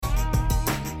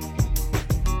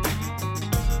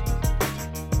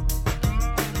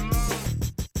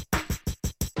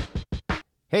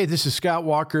Hey, this is Scott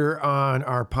Walker on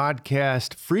our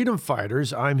podcast, Freedom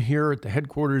Fighters. I'm here at the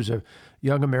headquarters of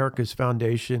Young America's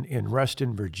Foundation in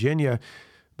Reston, Virginia.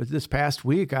 But this past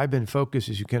week, I've been focused,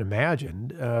 as you can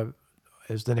imagine,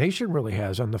 as the nation really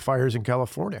has, on the fires in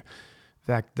California. In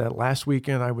fact, last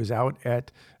weekend, I was out at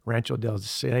Rancho del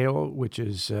Cielo, which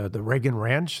is the Reagan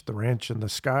Ranch, the ranch in the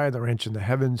sky, the ranch in the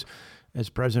heavens, as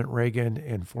President Reagan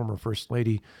and former First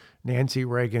Lady Nancy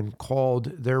Reagan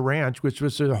called their ranch, which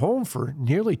was their home for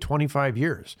nearly 25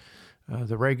 years.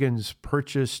 The Reagans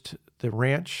purchased the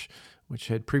ranch, which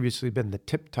had previously been the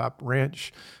Tip Top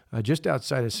Ranch, just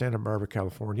outside of Santa Barbara,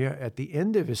 California, at the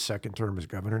end of his second term as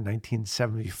governor in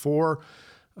 1974.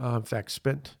 In fact,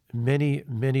 spent many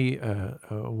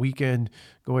weekend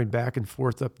going back and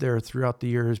forth up there throughout the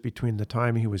years between the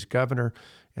time he was governor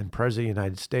and president of the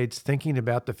United States, thinking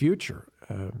about the future,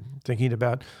 thinking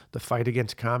about the fight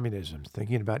against communism,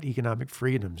 thinking about economic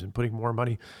freedoms and putting more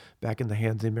money back in the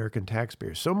hands of the American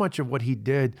taxpayers. So much of what he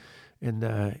did and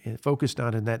focused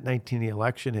on in that 1980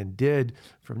 election and did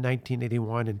from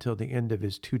 1981 until the end of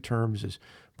his two terms as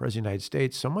president of the United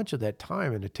States, so much of that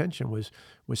time and attention was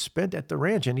spent at the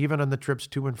ranch and even on the trips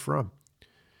to and from.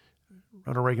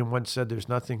 Ronald Reagan once said there's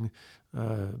nothing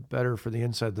better for the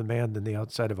inside of the man than the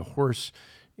outside of a horse.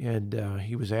 And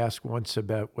he was asked once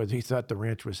about whether he thought the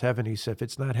ranch was heaven. He said, if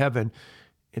it's not heaven,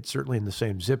 it's certainly in the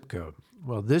same zip code.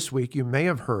 Well, this week you may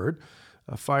have heard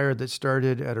a fire that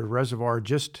started at a reservoir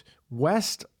just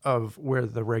west of where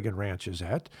the Reagan Ranch is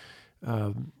at.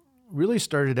 Really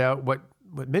started out what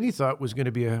many thought was going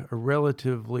to be a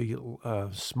relatively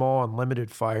small and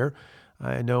limited fire.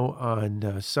 I know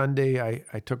on Sunday,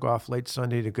 I took off late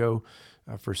Sunday to go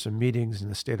for some meetings in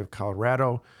the state of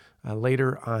Colorado.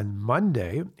 Later on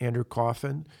Monday, Andrew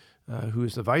Coffin, who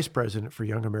is the vice president for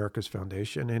Young America's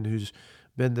Foundation and who's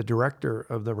been the director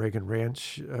of the Reagan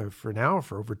Ranch for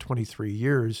over 23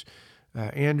 years,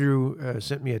 Andrew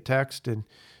sent me a text and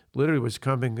literally was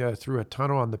coming through a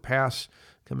tunnel on the pass,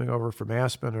 coming over from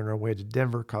Aspen on our way to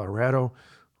Denver, Colorado,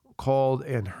 called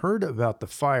and heard about the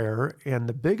fire. And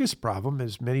the biggest problem,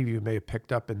 as many of you may have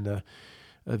picked up in the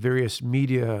various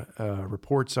media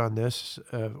reports on this,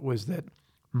 was that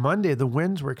Monday, the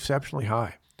winds were exceptionally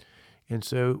high. And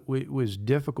so it was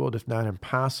difficult, if not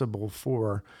impossible,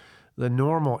 for the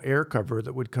normal air cover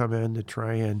that would come in to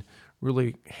try and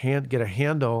really get a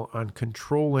handle on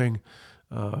controlling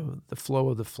the flow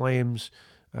of the flames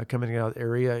coming out of the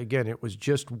area. Again, it was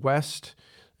just west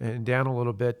and down a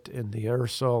little bit in the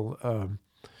aerosol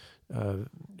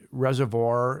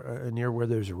reservoir near where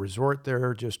there's a resort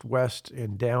there, just west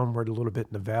and downward a little bit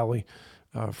in the valley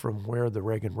from where the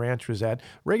Reagan Ranch was at.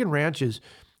 Reagan Ranch is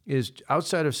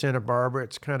outside of Santa Barbara.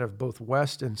 It's kind of both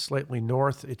west and slightly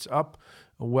north. It's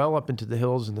well up into the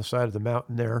hills and the side of the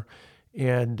mountain there.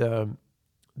 And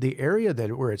the area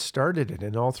where it started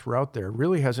and all throughout there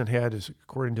really hasn't had,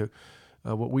 according to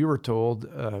what we were told,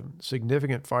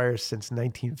 significant fires since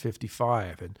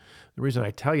 1955. And the reason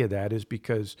I tell you that is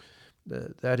because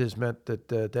that has meant that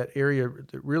that area,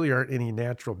 there really aren't any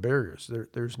natural barriers.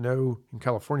 There's no, in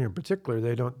California in particular,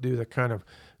 they don't do the kind of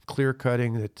clear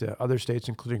cutting that other states,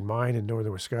 including mine and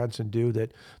northern Wisconsin, do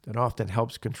that often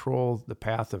helps control the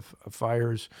path of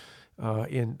fires.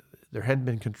 There hadn't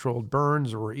been controlled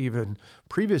burns or even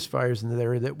previous fires in the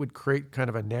area that would create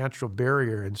kind of a natural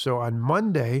barrier. And so on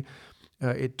Monday,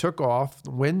 it took off.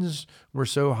 The winds were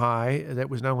so high that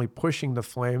was not only pushing the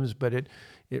flames, but it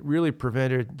really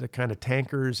prevented the kind of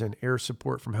tankers and air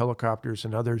support from helicopters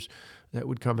and others that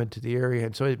would come into the area.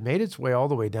 And so it made its way all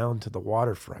the way down to the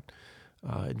waterfront.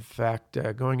 In fact,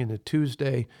 going into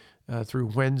Tuesday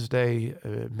through Wednesday,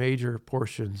 major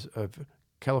portions of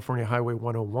California Highway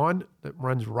 101 that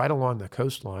runs right along the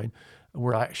coastline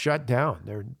were shut down.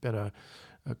 There had been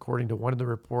according to one of the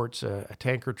reports, a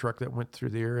tanker truck that went through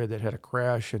the area that had a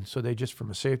crash. And so they just, from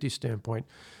a safety standpoint,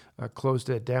 closed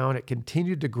it down. It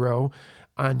continued to grow.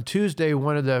 On Tuesday,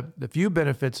 one of the few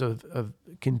benefits of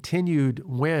continued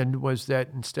wind was that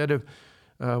instead of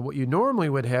what you normally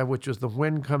would have, which was the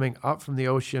wind coming up from the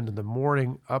ocean in the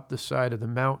morning up the side of the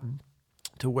mountain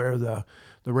to where the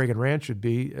Reagan Ranch would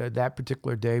be, that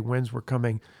particular day, winds were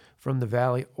coming from the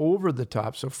valley over the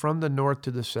top. So from the north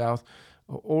to the south,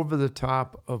 over the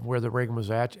top of where the Reagan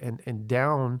was at and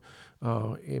down,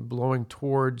 blowing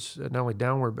towards, not only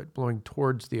downward, but blowing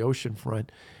towards the ocean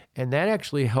front. And that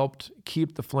actually helped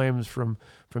keep the flames from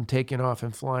taking off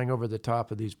and flying over the top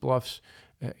of these bluffs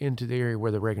into the area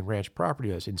where the Reagan Ranch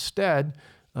property is. Instead,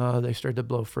 they started to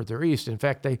blow further east. In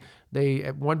fact, they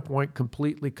at one point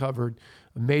completely covered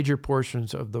major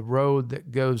portions of the road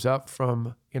that goes up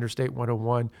from Interstate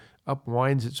 101,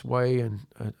 winds its way, and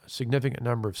a significant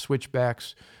number of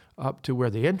switchbacks up to where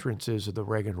the entrance is of the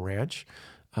Reagan Ranch,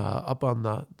 up on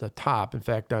the top. In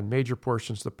fact, on major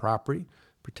portions of the property,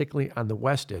 particularly on the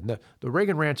west end. The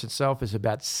Reagan Ranch itself is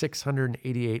about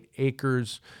 688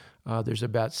 acres. There's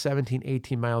about 17,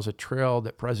 18 miles of trail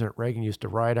that President Reagan used to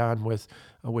ride on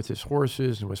with his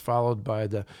horses, and was followed by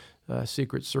the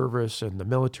Secret Service and the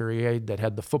military aid that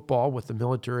had the football with the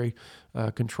military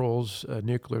controls,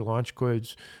 nuclear launch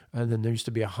codes. And then there used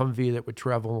to be a Humvee that would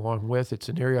travel along with. It's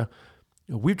an area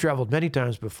we've traveled many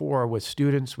times before with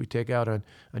students. We take out on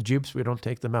jeeps. We don't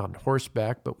take them out on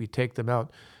horseback, but we take them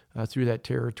out through that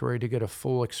territory to get a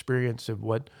full experience of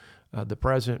what the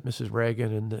president, Mrs.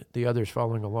 Reagan, and the others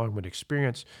following along would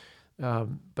experience.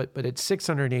 But it's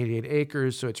 688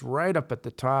 acres, so it's right up at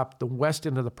the top, the west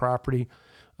end of the property.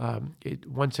 It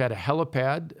once had a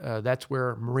helipad. That's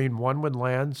where Marine One would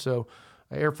land. So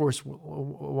Air Force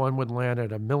One would land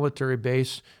at a military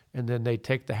base, and then they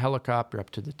take the helicopter up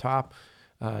to the top.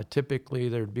 Typically,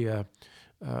 there'd be a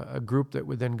group that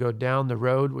would then go down the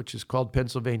road, which is called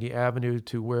Pennsylvania Avenue,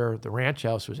 to where the ranch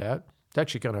house was at. It's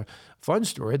actually kind of a fun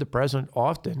story. The president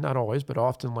often, not always, but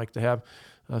often liked to have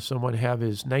someone have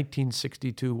his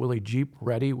 1962 Willys Jeep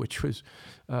ready, which was,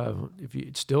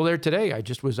 it's still there today. I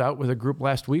just was out with a group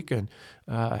last weekend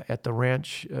at the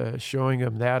ranch showing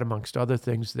him that, amongst other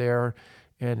things there.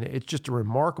 And it's just a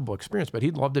remarkable experience, but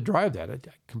he'd love to drive that. I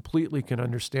completely can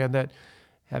understand that,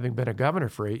 having been a governor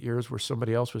for 8 years where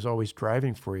somebody else was always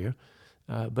driving for you.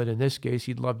 But in this case,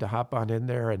 he'd love to hop on in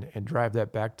there and drive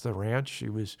that back to the ranch. He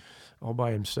was all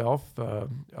by himself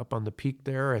up on the peak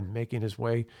there and making his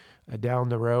way down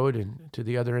the road and to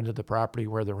the other end of the property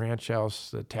where the ranch house,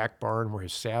 the tack barn, where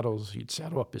he'd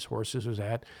saddle up his horses was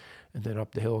at. And then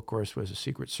up the hill, of course, was a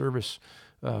Secret Service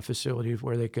facility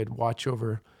where they could watch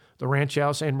over the ranch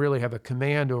house and really have a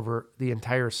command over the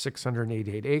entire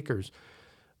 688 acres.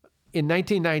 In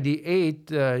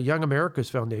 1998, Young America's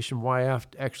Foundation, YF,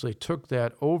 actually took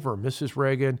that over. Mrs.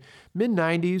 Reagan,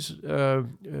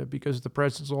 mid-90s, because the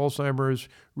president's Alzheimer's,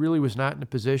 really was not in a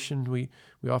position. We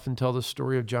often tell the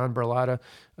story of John Barlotta,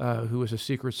 who was a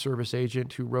Secret Service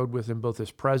agent who rode with him both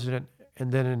as president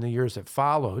and then in the years that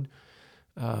followed.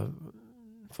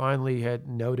 Finally had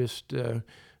noticed,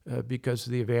 because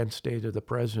of the advanced state of the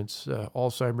president's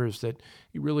Alzheimer's, that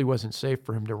it really wasn't safe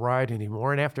for him to ride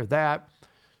anymore. And after that,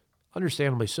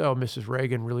 understandably so, Mrs.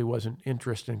 Reagan really wasn't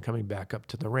interested in coming back up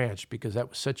to the ranch, because that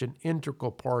was such an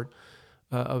integral part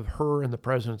of her and the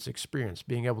president's experience,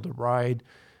 being able to ride.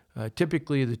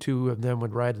 Typically, the two of them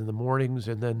would ride in the mornings,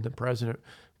 and then the president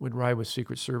would ride with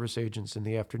Secret Service agents in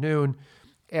the afternoon.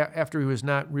 After he was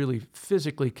not really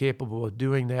physically capable of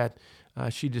doing that,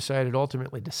 she decided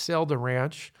ultimately to sell the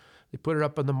ranch. They put it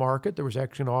up on the market. There was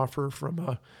actually an offer from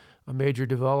a major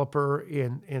developer,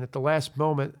 and at the last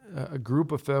moment, a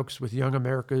group of folks with Young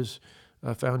America's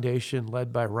Foundation,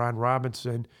 led by Ron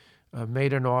Robinson,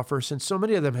 made an offer. Since so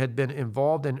many of them had been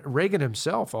involved, and Reagan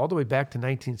himself, all the way back to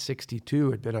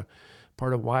 1962, had been a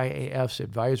part of YAF's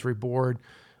advisory board.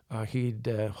 He'd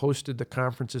hosted the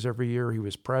conferences every year. He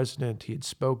was president. He had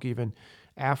spoke even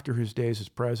after his days as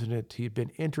president. He'd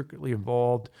been intricately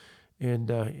involved in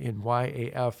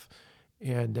YAF.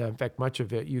 And in fact, much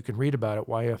of it you can read about at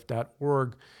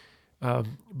yf.org.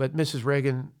 But Mrs.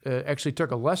 Reagan actually took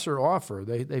a lesser offer.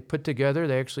 They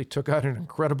actually took out an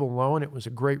incredible loan. It was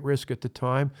a great risk at the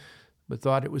time, but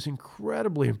thought it was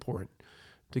incredibly important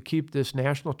to keep this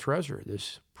national treasure,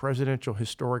 this presidential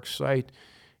historic site.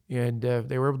 And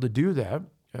they were able to do that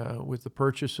with the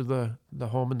purchase of the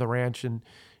home and the ranch in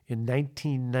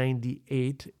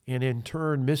 1998. And in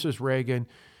turn, Mrs. Reagan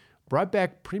brought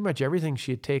back pretty much everything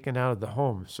she had taken out of the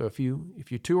home. So if you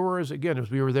tour us, again,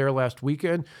 as we were there last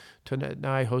weekend, Tonette and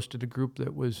I hosted a group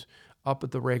that was up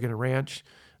at the Reagan Ranch.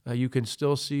 You can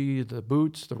still see the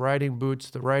boots, the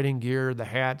riding gear, the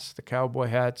hats, the cowboy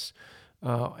hats,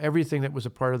 everything that was a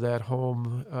part of that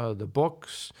home, the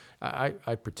books.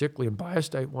 I particularly am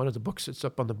biased. One of the books that's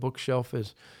up on the bookshelf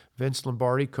is Vince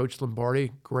Lombardi, Coach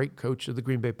Lombardi, great coach of the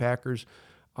Green Bay Packers,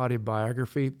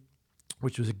 autobiography,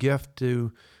 which was a gift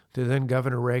to then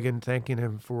Governor Reagan, thanking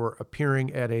him for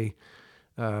appearing at a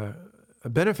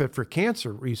benefit for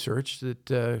cancer research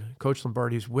that Coach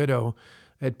Lombardi's widow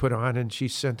had put on, and she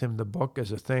sent him the book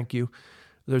as a thank you.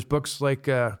 There's books like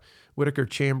Whitaker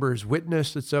Chambers'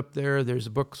 Witness that's up there. There's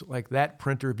books like That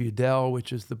Printer of Udell,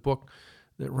 which is the book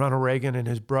that Ronald Reagan and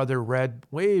his brother read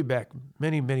way back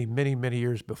many, many, many, many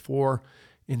years before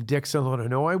in Dixon,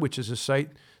 Illinois, which is a site,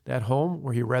 that home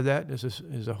where he read that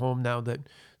is a home now that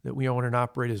we own and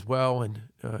operate as well in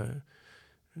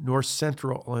north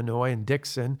central Illinois in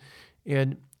Dixon,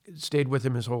 and stayed with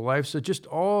him his whole life. So just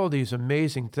all these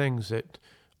amazing things that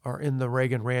are in the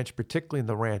Reagan Ranch, particularly in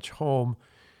the ranch home.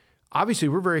 Obviously,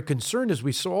 we're very concerned as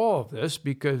we saw all of this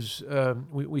because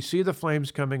we see the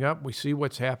flames coming up. We see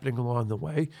what's happening along the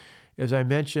way. As I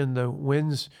mentioned, the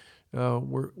winds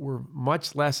were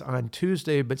much less on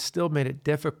Tuesday, but still made it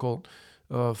difficult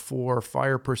for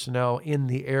fire personnel in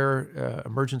the air,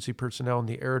 emergency personnel in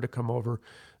the air to come over.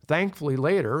 Thankfully,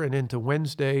 later and into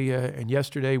Wednesday and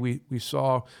yesterday, we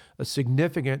saw a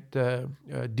significant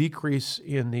decrease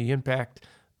in the impact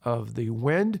of the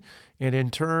wind. And in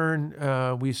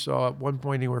turn, we saw at one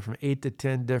point anywhere from 8 to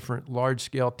 10 different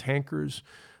large-scale tankers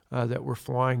that were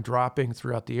flying, dropping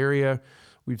throughout the area.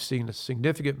 We've seen a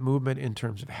significant movement in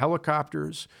terms of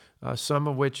helicopters, some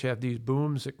of which have these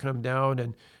booms that come down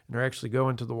and are actually go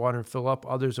into the water and fill up,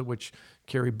 others of which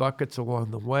carry buckets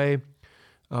along the way.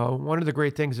 One of the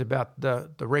great things about the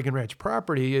Reagan Ranch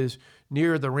property is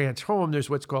near the ranch home, there's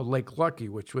what's called Lake Lucky,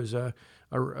 which was a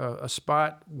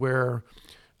spot where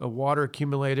water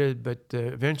accumulated, but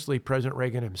eventually President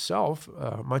Reagan himself,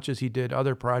 much as he did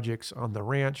other projects on the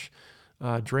ranch,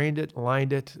 drained it,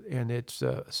 lined it, and it's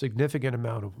a significant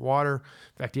amount of water.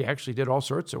 In fact, he actually did all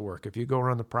sorts of work. If you go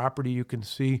around the property, you can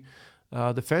see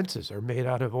the fences are made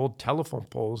out of old telephone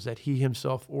poles that he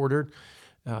himself ordered,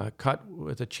 cut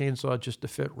with a chainsaw just to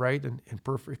fit right and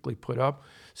perfectly put up.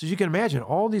 So as you can imagine,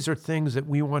 all these are things that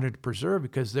we wanted to preserve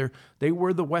because they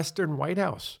were the Western White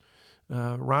House.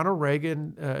 Ronald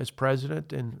Reagan, as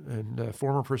president, and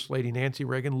former First Lady Nancy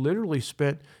Reagan literally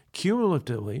spent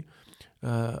cumulatively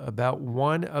about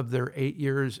one of their 8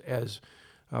 years as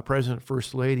President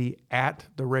First Lady at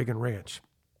the Reagan Ranch.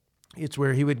 It's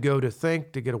where he would go to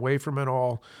think, to get away from it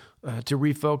all, to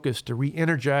refocus, to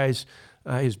re-energize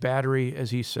his battery,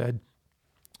 as he said,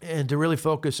 and to really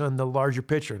focus on the larger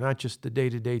picture, not just the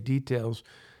day-to-day details,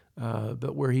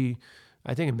 but where he,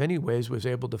 I think in many ways, was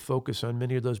able to focus on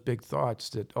many of those big thoughts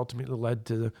that ultimately led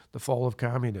to the fall of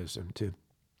communism, to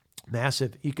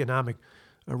massive economic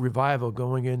revival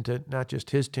going into not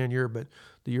just his tenure, but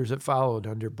the years that followed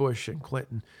under Bush and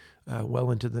Clinton, well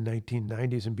into the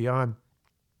 1990s and beyond.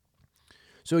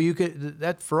 So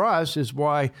that for us is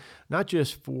why, not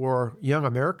just for Young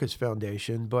America's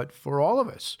Foundation, but for all of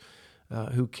us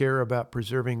who care about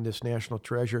preserving this national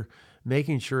treasure,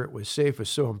 making sure it was safe was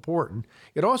so important.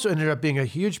 It also ended up being a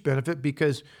huge benefit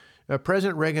because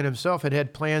President Reagan himself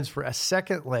had plans for a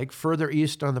second lake further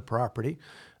east on the property.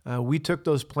 We took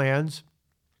those plans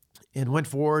and went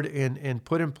forward and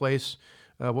put in place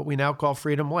what we now call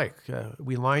Freedom Lake.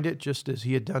 We lined it just as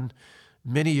he had done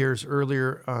many years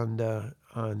earlier on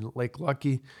Lake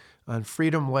Lucky. On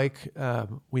Freedom Lake,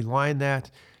 we lined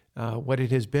that. What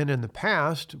it has been in the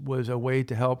past was a way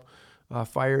to help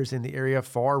fires in the area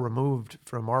far removed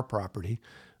from our property.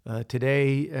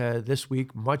 Today, this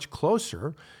week, much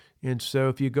closer. And so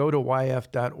if you go to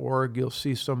yf.org, you'll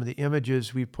see some of the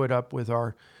images we put up with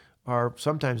our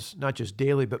sometimes not just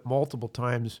daily, but multiple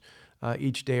times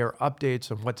each day are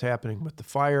updates on what's happening with the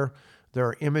fire. There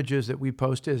are images that we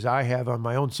post, as I have on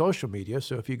my own social media.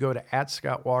 So if you go to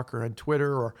 @ScottWalker on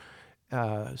Twitter or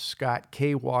Scott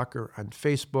K. Walker on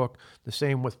Facebook, the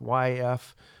same with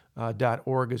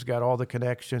YF.org has got all the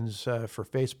connections for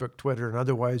Facebook, Twitter, and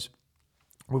otherwise.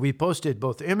 Where we posted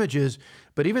both images,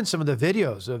 but even some of the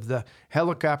videos of the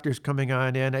helicopters coming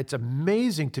on in. It's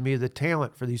amazing to me the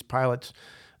talent for these pilots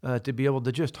to be able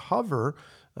to just hover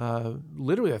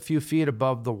literally a few feet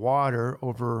above the water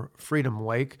over Freedom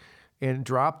Lake and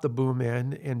drop the boom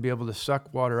in and be able to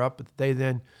suck water up that they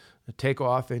then take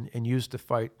off and use to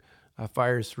fight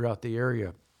fires throughout the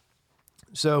area.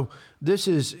 So this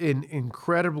is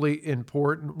incredibly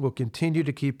important. We'll continue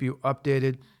to keep you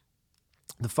updated.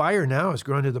 The fire now has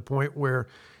grown to the point where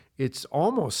it's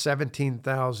almost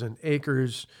 17,000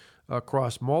 acres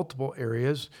across multiple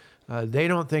areas. They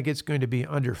don't think it's going to be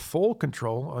under full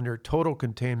control, under total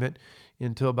containment,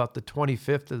 until about the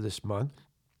 25th of this month.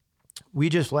 We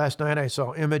just last night, I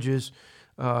saw images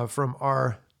from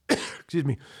our,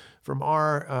 from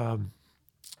our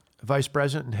vice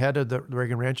president and head of the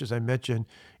Reagan Ranch, as I mentioned,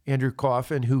 Andrew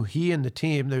Coffin, who he and the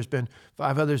team, there's been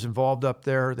 5 others involved up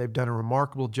there. They've done a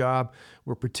remarkable job.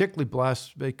 We're particularly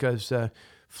blessed because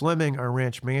Fleming, our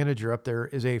ranch manager up there,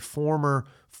 is a former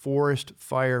forest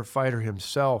firefighter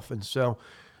himself. And so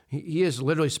he has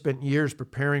literally spent years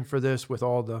preparing for this with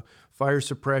all the fire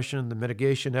suppression, the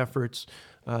mitigation efforts,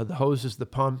 the hoses, the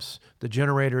pumps, the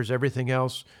generators, everything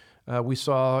else. We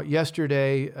saw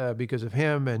yesterday, because of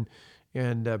him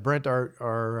and Brent,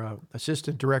 our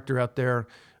assistant director out there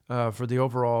for the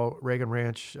overall Reagan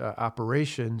Ranch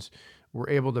operations, were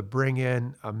able to bring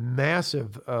in a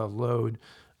massive load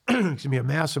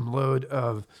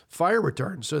of fire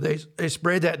retardant. So they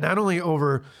sprayed that not only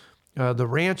over the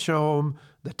ranch home,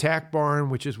 the tack barn,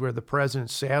 which is where the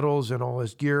president's saddles and all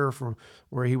his gear from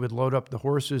where he would load up the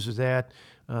horses is at,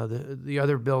 the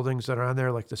other buildings that are on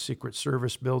there, like the Secret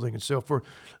Service building and so forth,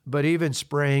 but even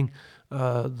spraying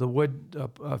the wood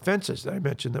fences that I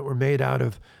mentioned that were made out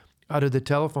of the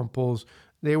telephone poles.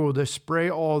 They will just spray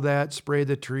all that, spray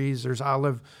the trees. There's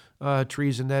olive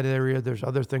trees in that area. There's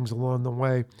other things along the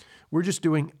way. We're just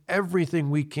doing everything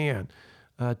we can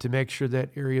to make sure that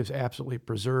area is absolutely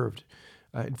preserved.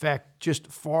 In fact, just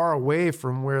far away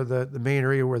from where the main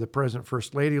area where the President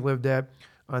First Lady lived at,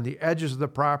 on the edges of the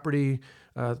property,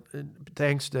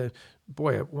 thanks to,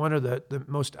 one of the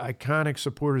most iconic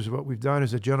supporters of what we've done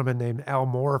is a gentleman named Al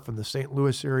Moore from the St.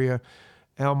 Louis area.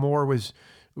 Al Moore was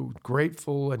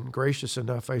grateful and gracious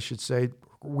enough, I should say,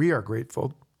 we are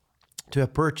grateful, to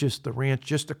have purchased the ranch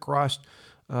just across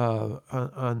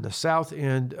on the south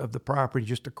end of the property,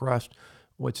 just across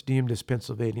what's deemed as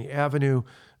Pennsylvania Avenue.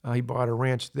 He bought a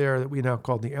ranch there that we now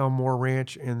call the Elmore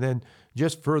Ranch. And then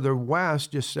just further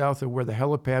west, just south of where the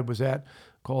helipad was at,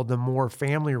 called the Moore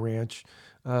Family Ranch.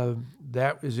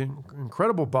 That is an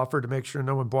incredible buffer to make sure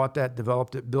no one bought that,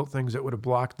 developed it, built things that would have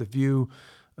blocked the view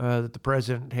that the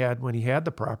president had when he had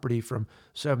the property from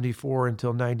 74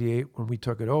 until 98 when we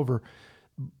took it over.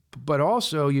 But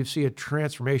also you see a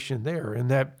transformation there in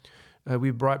that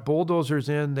we brought bulldozers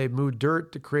in. They've moved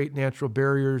dirt to create natural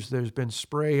barriers. There's been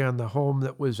spray on the home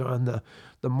that was on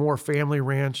the Moore Family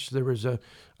Ranch. There was a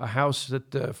house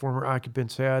that the former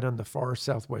occupants had on the far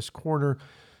southwest corner.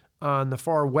 On the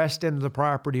far west end of the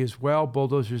property as well,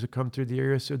 bulldozers have come through the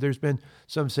area. So there's been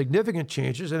some significant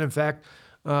changes. And in fact,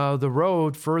 the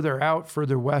road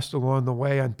further west along the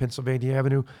way on Pennsylvania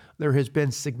Avenue, there has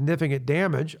been significant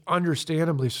damage,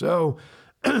 understandably so,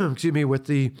 with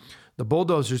the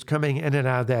bulldozers coming in and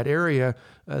out of that area.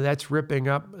 That's ripping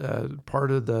up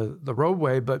part of the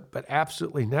roadway, but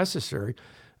absolutely necessary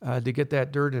to get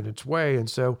that dirt in its way. And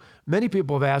so many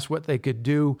people have asked what they could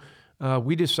do.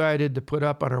 We decided to put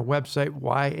up on our website,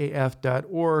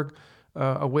 yaf.org,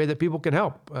 a way that people can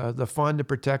help, the fund to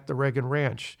protect the Reagan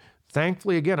Ranch.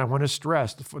 Thankfully, again, I want to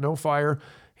stress, no fire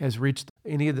has reached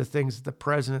any of the things that the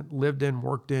president lived in,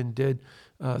 worked in, did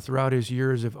throughout his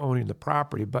years of owning the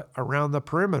property. But around the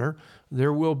perimeter,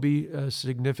 there will be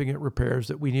significant repairs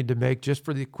that we need to make just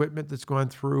for the equipment that's gone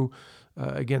through.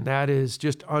 Again, that is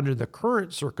just under the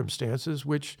current circumstances,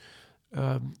 which,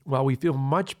 while we feel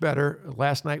much better,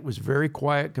 last night was very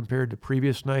quiet compared to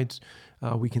previous nights.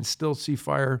 We can still see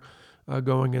fire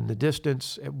going in the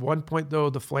distance. At one point, though,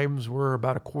 the flames were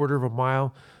about a quarter of a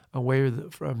mile away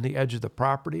from the edge of the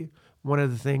property. One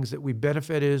of the things that we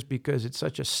benefit is because it's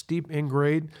such a steep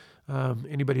in-grade.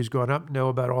 Anybody who's gone up know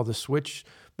about all the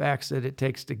switchbacks that it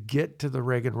takes to get to the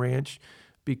Reagan Ranch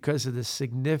because of the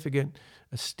significant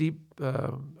steep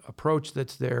approach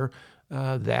that's there.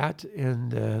 That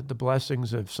and the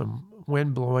blessings of some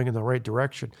wind blowing in the right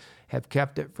direction have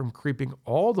kept it from creeping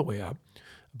all the way up.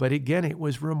 But again, it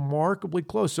was remarkably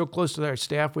close, so close that our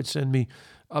staff would send me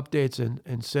updates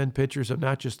and send pictures of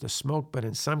not just the smoke, but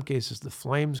in some cases, the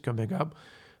flames coming up.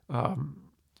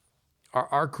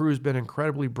 Our crew's been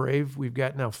incredibly brave. We've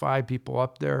got now 5 people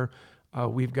up there.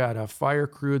 We've got a fire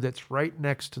crew that's right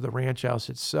next to the ranch house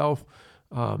itself.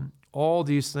 All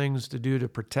these things to do to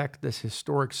protect this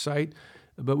historic site.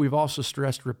 But we've also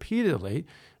stressed repeatedly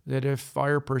that if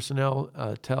fire personnel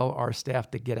tell our staff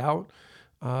to get out,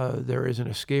 there is an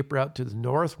escape route to the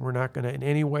north. We're not going to in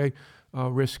any way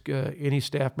risk any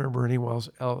staff member or anyone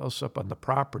else up on the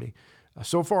property.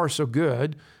 So far, so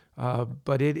good,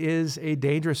 but it is a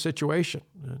dangerous situation.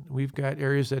 We've got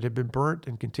areas that have been burnt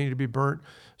and continue to be burnt,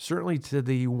 certainly to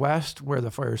the west where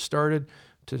the fire started,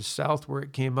 to the south where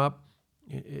it came up,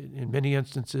 in many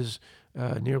instances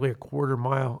nearly a quarter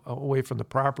mile away from the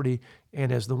property,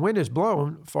 and as the wind is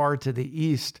blown, far to the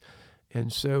east.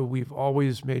 And so we've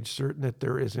always made certain that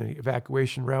there is an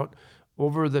evacuation route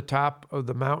over the top of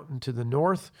the mountain to the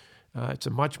north. It's a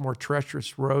much more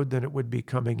treacherous road than it would be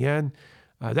coming in.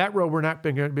 That road we're not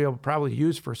going to be able to probably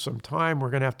use for some time. We're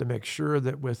going to have to make sure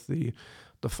that with the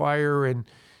fire and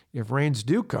if rains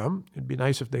do come, it'd be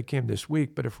nice if they came this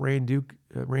week, but if rain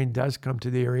does come to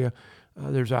the area,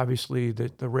 there's obviously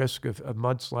the risk of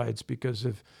mudslides because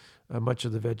of much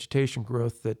of the vegetation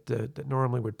growth that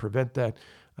normally would prevent that.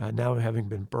 Now having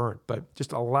been burnt. But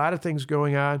just a lot of things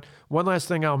going on. One last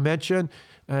thing I'll mention,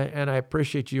 and I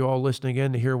appreciate you all listening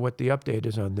in to hear what the update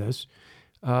is on this.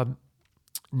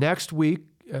 Next week,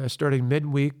 starting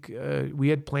midweek, we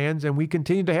had plans, and we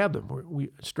continue to have them. We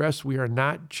stress we are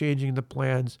not changing the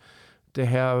plans to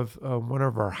have one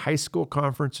of our high school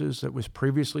conferences that was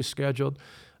previously scheduled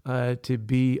to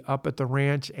be up at the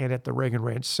ranch and at the Reagan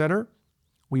Ranch Center.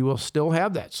 we will still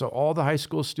have that. So all the high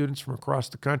school students from across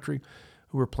the country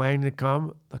who are planning to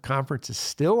come, the conference is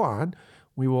still on.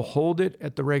 We will hold it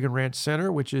at the Reagan Ranch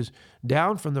Center, which is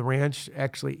down from the ranch,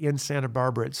 actually in Santa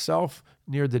Barbara itself,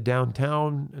 near the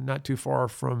downtown, not too far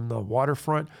from the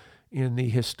waterfront, in the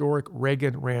historic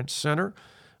Reagan Ranch Center.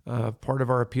 Part of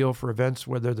our appeal for events,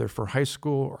 whether they're for high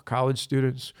school or college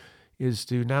students, is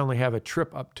to not only have a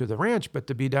trip up to the ranch, but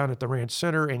to be down at the Ranch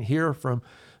Center and hear from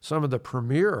some of the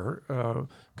premier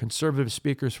conservative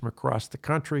speakers from across the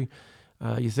country.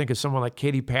 You think of someone like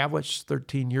Katie Pavlich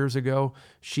 13 years ago.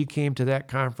 She came to that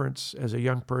conference as a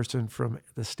young person from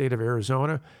the state of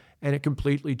Arizona, and it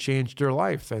completely changed her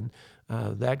life. And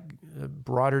that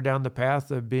brought her down the path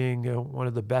of being one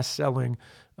of the best-selling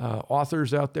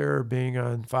authors out there, being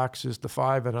on Fox's The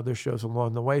Five and other shows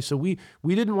along the way. So we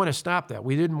didn't want to stop that.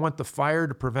 We didn't want the fire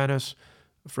to prevent us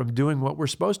from doing what we're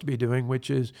supposed to be doing, which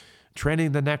is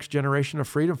training the next generation of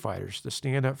freedom fighters to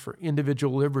stand up for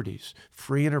individual liberties,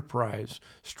 free enterprise,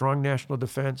 strong national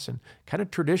defense, and kind of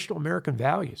traditional American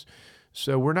values.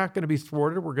 So we're not going to be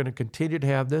thwarted. We're going to continue to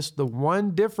have this. The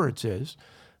one difference is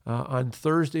on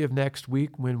Thursday of next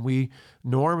week, when we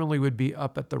normally would be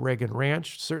up at the Reagan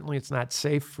Ranch, certainly it's not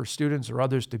safe for students or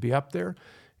others to be up there.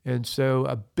 And so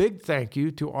a big thank you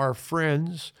to our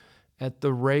friends at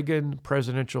the Reagan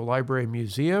Presidential Library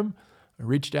Museum. I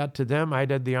reached out to them. I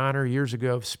had the honor years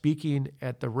ago of speaking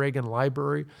at the Reagan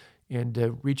Library,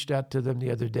 and reached out to them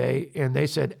the other day, and they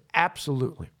said,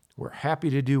 absolutely, we're happy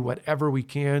to do whatever we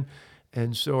can.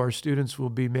 And so our students will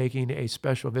be making a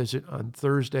special visit on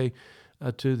Thursday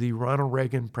to the Ronald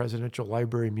Reagan Presidential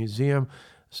Library Museum.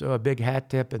 So a big hat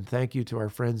tip and thank you to our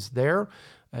friends there.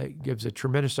 It gives a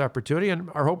tremendous opportunity, and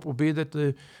our hope will be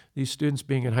that these students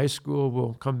being in high school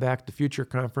will come back to future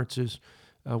conferences,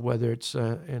 whether it's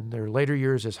in their later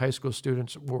years as high school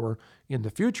students or in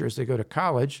the future as they go to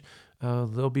college.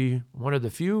 They'll be one of the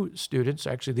few students,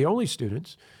 actually the only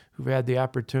students, who've had the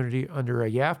opportunity under a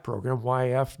YAF program,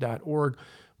 YAF.org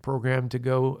program, to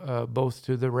go both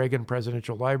to the Reagan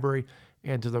Presidential Library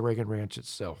and to the Reagan Ranch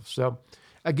itself. So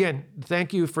again,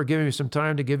 thank you for giving me some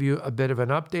time to give you a bit of an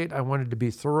update. I wanted to be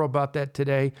thorough about that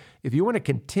today. If you want to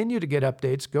continue to get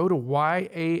updates, go to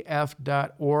YAF.org.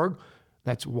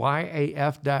 That's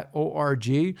YAF.org.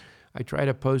 I try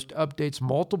to post updates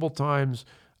multiple times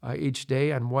each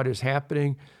day on what is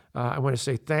happening. I want to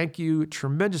say thank you,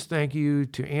 tremendous thank you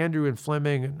to Andrew and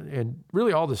Fleming and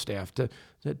really all the staff, to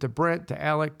Brent, to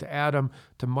Alec, to Adam,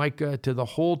 to Micah, to the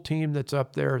whole team that's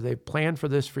up there. They've planned for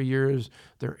this for years.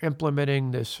 They're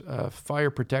implementing this fire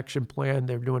protection plan.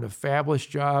 They're doing a fabulous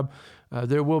job.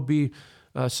 There will be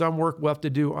some work we'll have to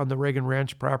do on the Reagan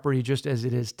Ranch property just as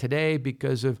it is today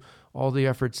because of all the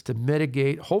efforts to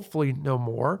mitigate, hopefully no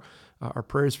more. Our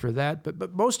prayers for that.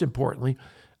 But most importantly,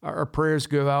 our prayers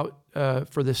go out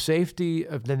for the safety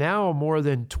of the now more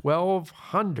than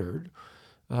 1,200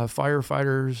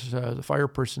 firefighters, the fire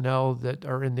personnel that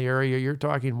are in the area. You're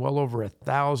talking well over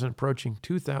 1,000, approaching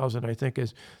 2,000, I think,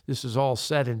 as this is all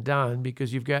said and done,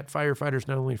 because you've got firefighters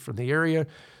not only from the area,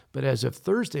 but as of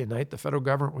Thursday night, the federal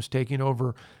government was taking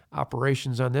over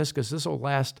operations on this because this will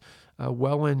last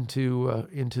well into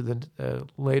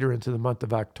later into the month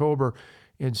of October.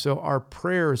 And so our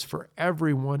prayers for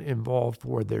everyone involved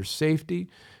for their safety.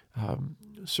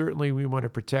 Certainly we want to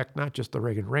protect not just the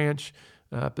Reagan Ranch,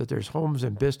 but there's homes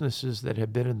and businesses that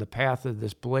have been in the path of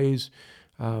this blaze.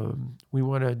 We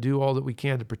want to do all that we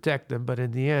can to protect them, but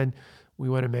in the end, we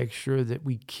want to make sure that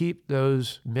we keep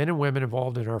those men and women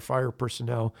involved in our fire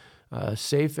personnel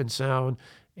safe and sound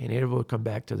and able to come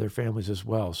back to their families as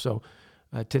well. So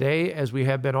today, as we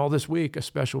have been all this week, a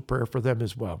special prayer for them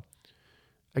as well.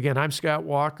 Again, I'm Scott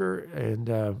Walker,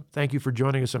 and thank you for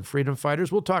joining us on Freedom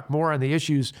Fighters. We'll talk more on the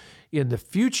issues in the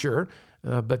future,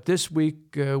 but this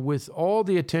week, with all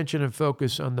the attention and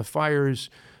focus on the fires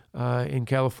in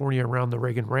California around the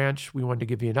Reagan Ranch, we wanted to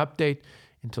give you an update.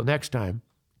 Until next time,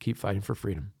 keep fighting for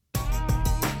freedom.